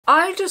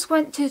I just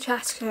went to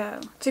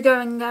Tesco to go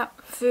and get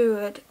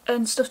food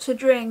and stuff to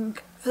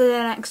drink for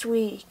the next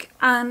week,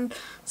 and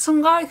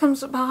some guy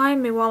comes up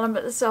behind me while I'm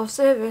at the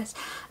self-service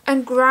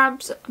and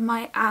grabs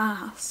my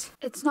ass.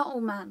 It's not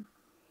all men,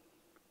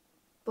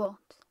 but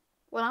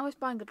when I was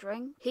buying a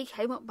drink, he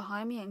came up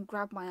behind me and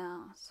grabbed my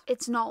ass.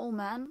 It's not all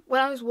men.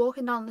 When I was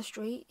walking down the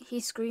street,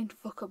 he screamed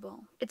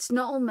fuckable. It's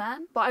not all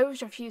men, but I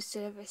was refused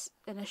service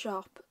in a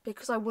shop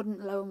because I wouldn't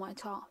lower my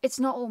top. It's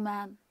not all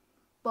men,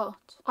 but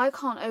I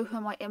can't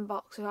open my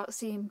inbox without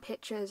seeing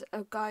pictures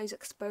of guys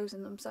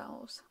exposing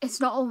themselves. It's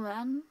not all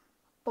men,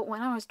 but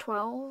when I was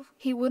 12,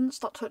 he wouldn't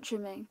stop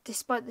touching me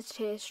despite the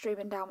tears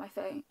streaming down my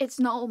face. It's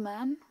not all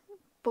men,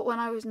 but when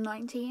I was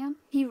 19,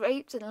 he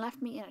raped and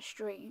left me in a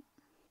street.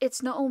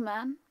 It's not all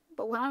men,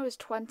 but when I was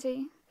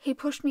 20, he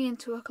pushed me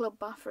into a club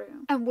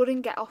bathroom and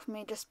wouldn't get off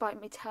me despite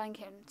me telling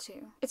him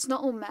to. It's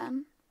not all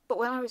men, but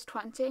when I was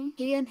 20,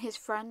 he and his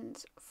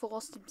friends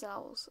forced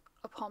themselves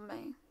upon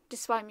me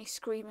despite me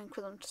screaming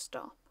for them to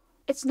stop.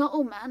 It's not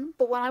all men,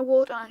 but when I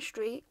walked down the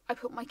street, I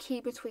put my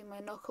key between my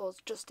knuckles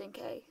just in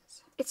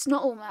case. It's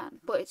not all men,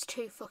 but it's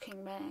too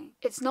fucking many.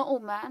 It's not all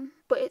men,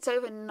 but it's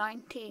over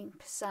 19%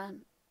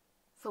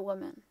 for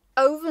women.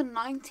 Over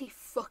 90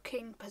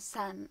 fucking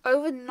percent.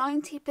 Over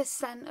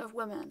 90% of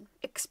women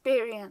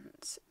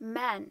experience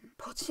men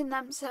putting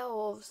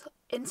themselves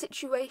in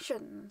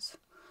situations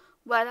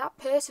where that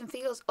person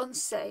feels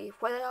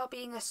unsafe, where they are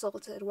being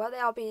assaulted, where they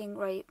are being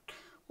raped,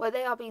 where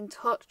they are being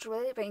touched,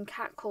 where they're being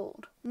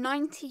catcalled.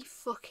 90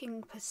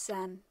 fucking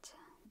percent.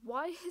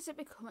 Why has it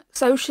become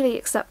socially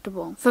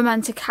acceptable for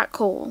men to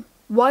catcall?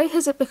 Why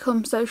has it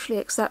become socially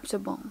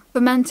acceptable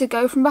for men to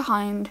go from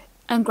behind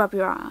and grab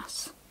your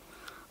ass?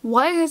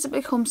 Why has it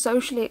become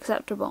socially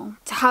acceptable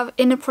to have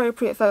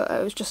inappropriate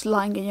photos just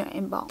lying in your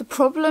inbox? The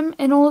problem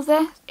in all of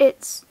this,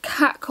 it's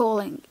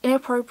catcalling,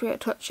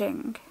 inappropriate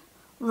touching,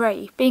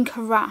 rape, being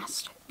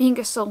harassed, being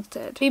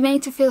assaulted, being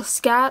made to feel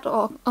scared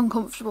or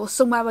uncomfortable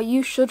somewhere where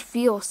you should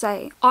feel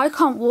safe. I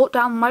can't walk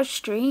down my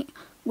street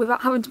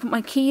without having to put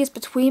my keys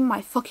between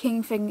my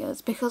fucking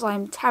fingers because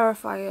I'm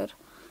terrified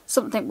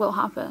something will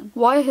happen.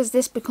 Why has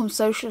this become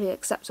socially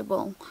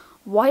acceptable?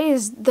 Why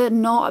is there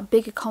not a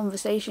bigger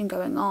conversation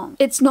going on?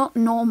 It's not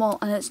normal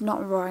and it's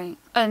not right.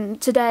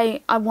 And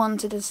today I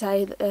wanted to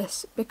say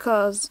this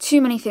because too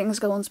many things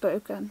go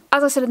unspoken.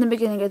 As I said in the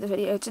beginning of the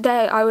video,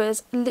 today I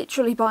was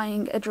literally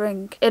buying a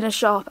drink in a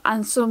shop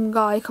and some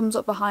guy comes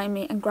up behind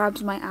me and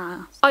grabs my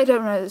ass. I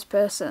don't know this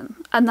person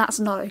and that's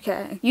not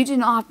okay. You do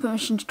not have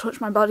permission to touch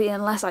my body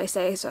unless I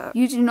say so.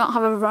 You do not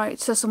have a right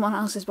to someone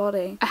else's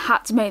body. I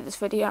had to make this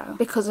video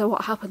because of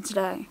what happened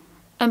today.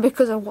 And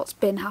because of what's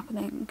been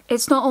happening.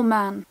 It's not all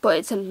men, but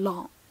it's a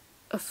lot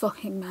of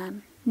fucking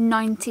men.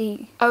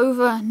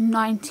 Over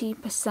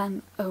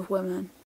 90% of women